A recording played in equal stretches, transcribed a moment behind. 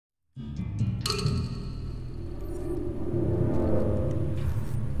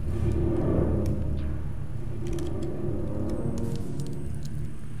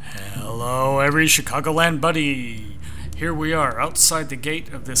Ivory Chicagoland buddy. Here we are outside the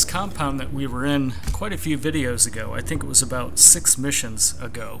gate of this compound that we were in quite a few videos ago. I think it was about 6 missions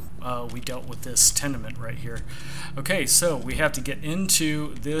ago. We dealt with this tenement right here. Okay, so we have to get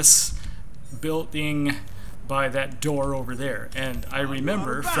into this building by that door over there. And I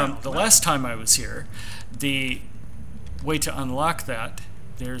remember from the last time I was here, the way to unlock that,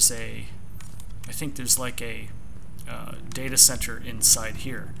 there's a, I think there's like a data center inside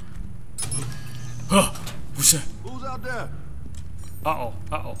here. Oh, who's that? Who's out there? Uh-oh,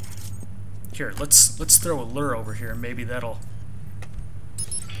 uh-oh. Here, let's throw a lure over here. Maybe that'll...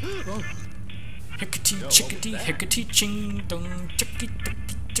 Oh. Hickety, chickety, hickety, ching, dong, chicky,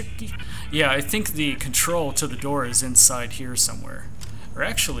 chicky. Yeah, I think the control to the door is inside here somewhere. Or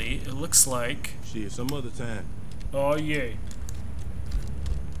actually, it looks like... Shit, some other time. Oh, yeah.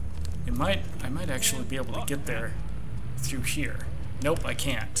 I might actually be able to get there through here. Nope, I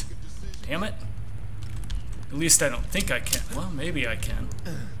can't. Damn it. At least I don't think I can. Well, maybe I can.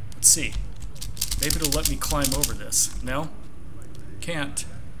 Let's see. Maybe it'll let me climb over this. No? Can't.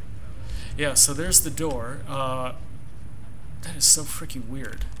 Yeah, so there's the door. That is so freaking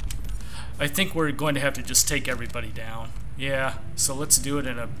weird. I think we're going to have to just take everybody down. Yeah, so let's do it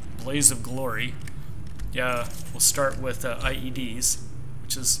in a blaze of glory. Yeah, we'll start with IEDs,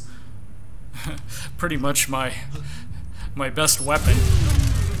 which is pretty much my best weapon.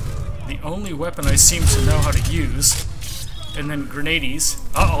 The only weapon I seem to know how to use. And then grenades.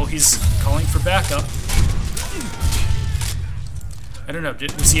 Uh-oh, he's calling for backup. I don't know,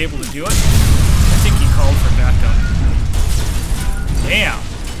 was he able to do it? I think he called for backup. Damn.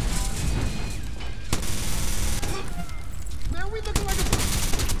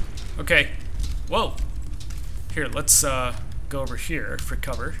 Okay. Whoa. Here, let's go over here for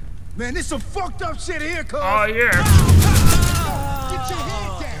cover. Man, this some fucked up shit here, cuz. Oh, yeah. Get your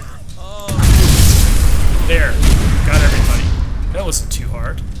head down. There. Got everybody. That wasn't too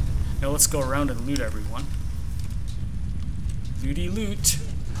hard. Now let's go around and loot everyone. Looty loot.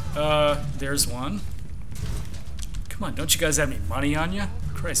 There's one. Come on, don't you guys have any money on you?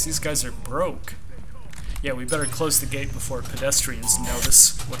 Christ, these guys are broke. Yeah, we better close the gate before pedestrians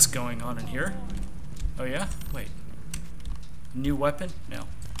notice what's going on in here. Oh yeah? Wait. New weapon? No.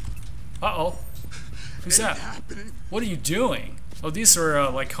 Uh-oh. Who's that? What are you doing? Oh, these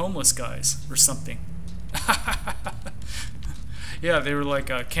are like homeless guys or something. Yeah, they were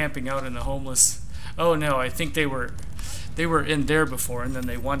like camping out in the homeless... Oh no, I think they were in there before and then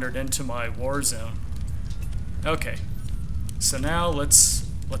they wandered into my war zone. Okay. So now let's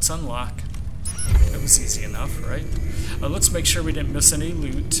unlock. That was easy enough, right? Let's make sure we didn't miss any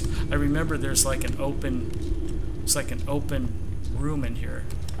loot. I remember there's like an open... It's like an open room in here.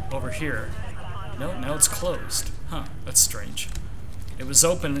 Over here. No, now it's closed. Huh, that's strange. It was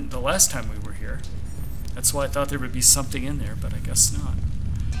open the last time we were here. That's why I thought there would be something in there, but I guess not.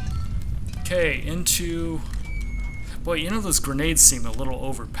 Okay, into... Boy, you know those grenades seem a little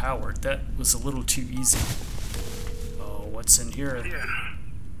overpowered. That was a little too easy. Oh, what's in here? Yeah.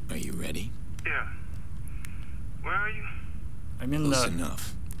 Are you ready? Yeah. Where are you? I'm in Close the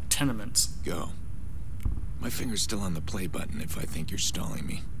enough. tenements. Go. My finger's still on the play button if I think you're stalling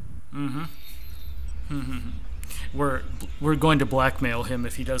me. Mm-hmm. We're going to blackmail him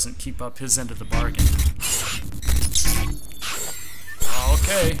if he doesn't keep up his end of the bargain.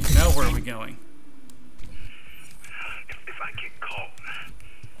 Okay, now where are we going? If I get caught.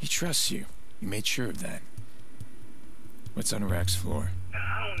 He trusts you. You made sure of that. What's on Iraq's floor?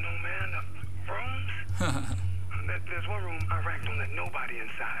 I don't know, man. Rooms? There's one room Iraq don't let nobody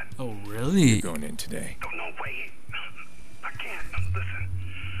inside. Oh, really? You're going in today. No way. I can't. Listen.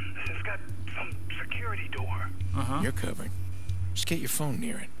 It's got some security door. You're covered. Just get your phone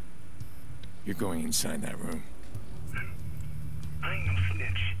near it. You're going inside that room. I ain't no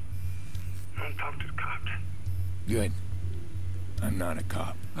snitch. I don't talk to the cops. Good. I'm not a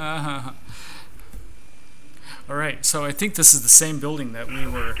cop. Alright, so I think this is the same building that we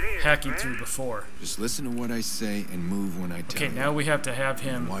were hacking through before. Just listen to what I say and move when I tell you. Okay, now we have to have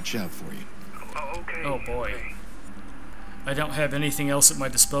him... Watch out for you. Okay. Oh boy. I don't have anything else at my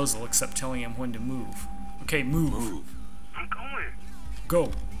disposal except telling him when to move. Okay, move. I'm going.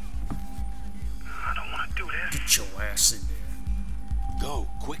 Go. I don't want to do this. Get your ass in there. Go,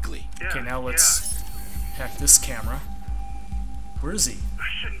 quickly. Okay, now let's hack this camera. Where is he?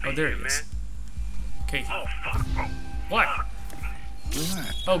 Oh, there he is. Okay. Oh, fuck, bro. What?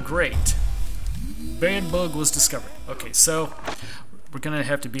 Relax. Oh, great. Bedbug was discovered. Okay, so we're going to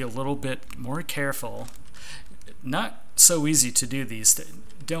have to be a little bit more careful. Not so easy to do these.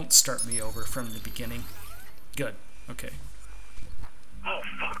 Don't start me over from the beginning. Good. Okay. Oh,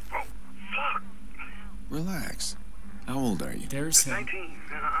 fuck, bro. Fuck. Relax. How old are you? There's him. 19.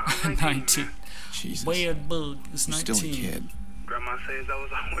 I'm 19. 19. Jesus. Bedbug is You're 19. still a kid. Grandma says I was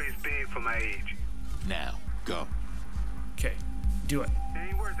always big for my age. Now, go. Okay, do it. It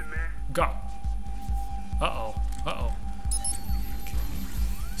ain't worth it, man. Go. Uh-oh. Uh-oh. Okay.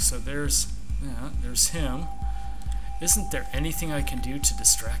 So there's him. Isn't there anything I can do to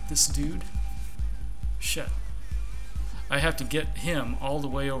distract this dude? Shit. I have to get him all the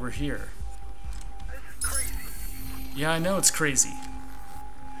way over here. This is crazy. Yeah, I know it's crazy.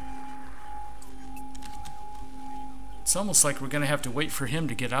 It's almost like we're gonna have to wait for him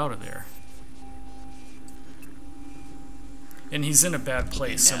to get out of there. And he's in a bad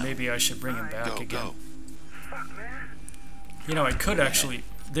place, so maybe I should bring him back again. Go. Fuck, man. You know, I could actually...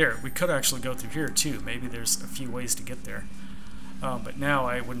 There, we could actually go through here, too. Maybe there's a few ways to get there. But now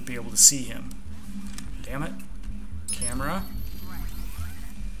I wouldn't be able to see him. Damn it. Camera.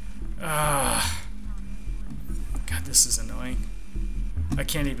 Ah. God, this is annoying. I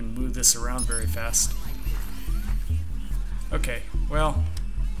can't even move this around very fast. Okay, well...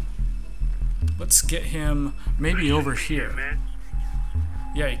 Let's get him maybe over here. Man.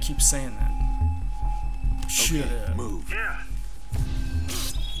 Yeah, he keeps saying that. Shut Okay, up. move. Yeah.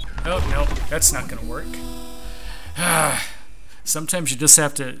 Oh, no, that's not gonna work. Sometimes you just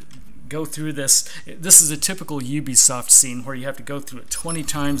have to go through this. This is a typical Ubisoft scene where you have to go through it 20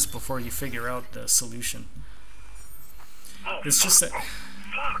 times before you figure out the solution. Oh, It's just that...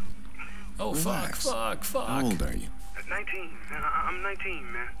 fuck. Oh, Relax. fuck. How old are you? 19. I'm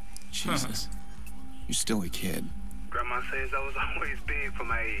 19, man. Jesus. You're still a kid. Grandma says I was always big for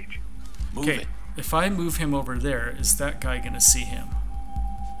my age. Move Okay, it. if I move him over there, is that guy gonna see him?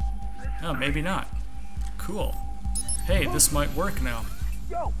 Oh, maybe not. Cool. Hey, this might work now.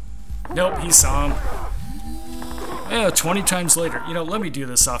 Nope, he saw him. Yeah, 20 times later. You know, let me do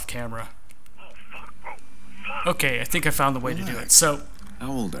this off camera. Okay, I think I found the way to do it. So,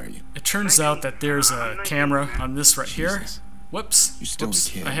 How old are you? it turns out that there's a camera on this right here. Jesus. Whoops. You're still a Whoops.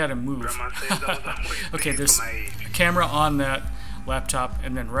 kid. I had him move. Grandma says I was always Okay, big there's for my age. a camera on that laptop,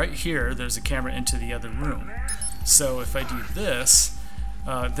 and then right here, there's a camera into the other room. So if I do this,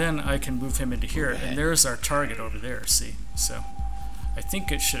 then I can move him into here, and there's our target over there, see? So I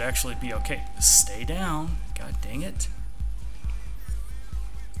think it should actually be okay. Stay down. God dang it.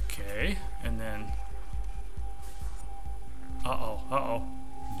 Okay, and then... Uh-oh.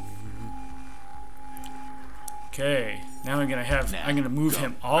 Okay, now I'm gonna move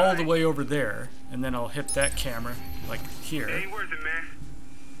him all the way over there, and then I'll hit that camera, like It here. ain't worth it, man.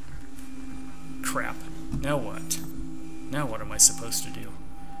 Crap. Now what? Now what am I supposed to do?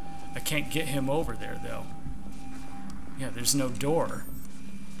 I can't get him over there, though. Yeah, there's no door.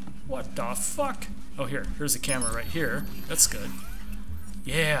 What the fuck? Oh, here's a camera right here. That's good.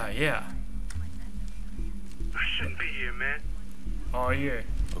 Yeah. I shouldn't be here, man. Oh, yeah.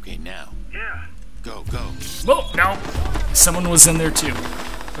 Okay, now. Yeah. Go. Whoa, no! Someone was in there, too.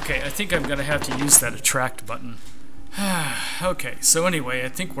 Okay, I think I'm gonna have to use that attract button. Okay, so anyway, I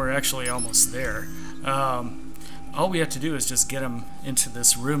think we're actually almost there. All we have to do is just get him into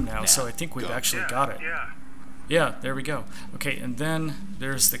this room now, so I think we've actually got it. Yeah. Yeah, there we go. Okay, and then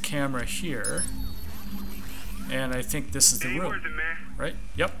there's the camera here. And I think this is the Ain't room, worth it, man. right?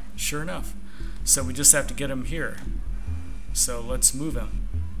 Yep, sure enough. So we just have to get him here. So let's move him.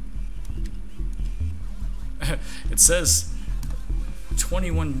 It says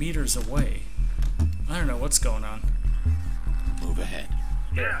 21 meters away. I don't know what's going on. Move ahead.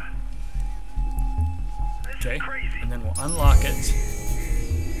 Yeah. Okay, Crazy. and then we'll unlock it.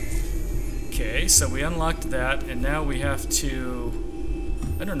 Okay, so we unlocked that, and now we have to...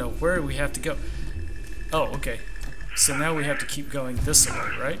 I don't know where we have to go. Oh, okay. So now we have to keep going this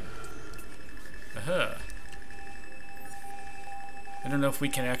way, right? I don't know if we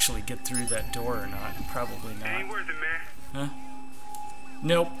can actually get through that door or not. Probably It ain't not. worth it, man. Huh?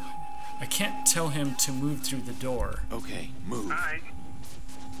 Nope. I can't tell him to move through the door. Okay, move. Alright.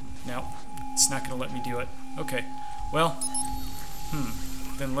 No, it's not going to let me do it. Okay, well,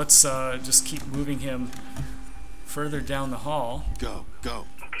 then let's just keep moving him further down the hall Go.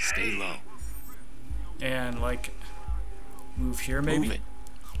 Stay low. and, like, move here maybe? Move it.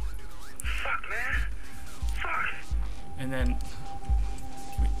 Fuck, man. Fuck. And then,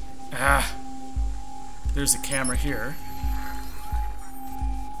 there's a camera here.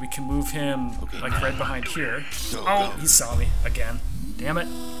 We can move him, like, right behind here. Oh, he saw me again. Damn it.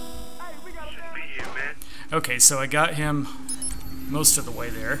 Shouldn't be here, man. Okay, so I got him most of the way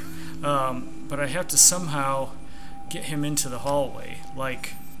there, but I have to somehow get him into the hallway,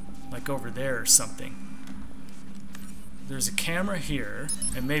 like over there or something. there's a camera here,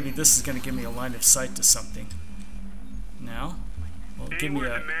 and maybe this is going to give me a line of sight to something. Now, well, give me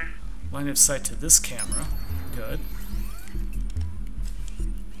a line of sight to this camera. Good.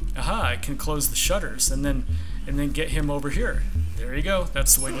 Aha, I can close the shutters and then get him over here. There you go.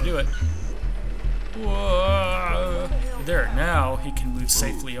 That's the way to do it. Whoa. There, now he can move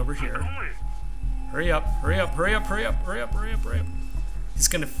safely over here. Hurry up, hurry up, hurry up, hurry up, hurry up, hurry up, hurry up. He's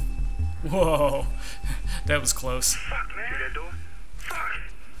gonna... Whoa. That was close. Fuck, man. See that door? Fuck.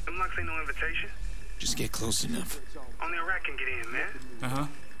 Them locks ain't no invitation. Just get close enough. Only a rat can get in, man. Uh-huh.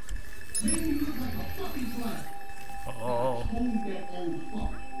 Oh.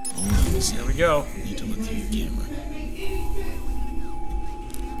 Here we go. Need to look through your camera.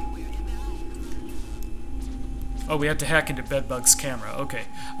 Oh, we have to hack into Bedbug's camera. Okay.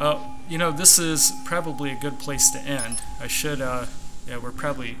 You know, this is probably a good place to end. I should, yeah,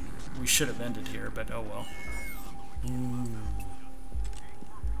 we should have ended here, but oh well. Ooh.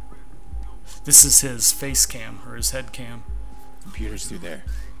 This is his face cam, or his head cam. Computer's through there.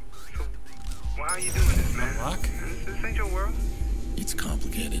 So, why are you doing this, man? Unlock? This ain't your world. It's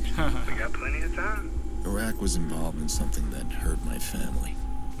complicated. We got plenty of time. Iraq was involved in something that hurt my family.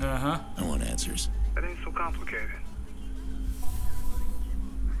 Uh-huh. I want answers. That ain't so complicated.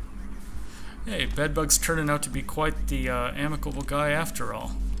 Hey, Bedbug's turning out to be quite the amicable guy after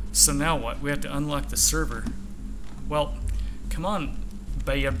all. So now what? We have to unlock the server. Well, come on,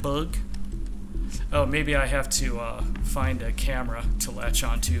 Bedbug. Oh, maybe I have to find a camera to latch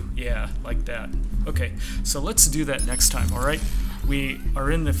onto. Yeah, like that. Okay, so let's do that next time, alright? We are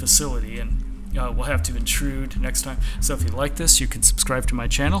in the facility, and we'll have to intrude next time. So if you like this, you can subscribe to my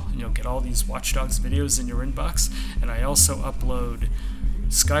channel, and you'll get all these Watch Dogs videos in your inbox. And I also upload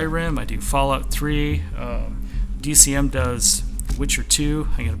Skyrim, I do Fallout 3, DCM does Witcher 2,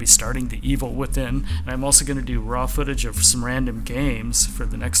 I'm going to be starting The Evil Within, and I'm also going to do raw footage of some random games for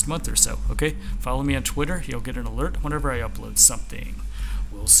the next month or so, okay? Follow me on Twitter, you'll get an alert whenever I upload something.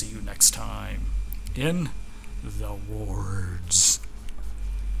 We'll see you next time in the wards.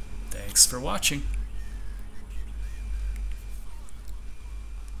 Thanks for watching.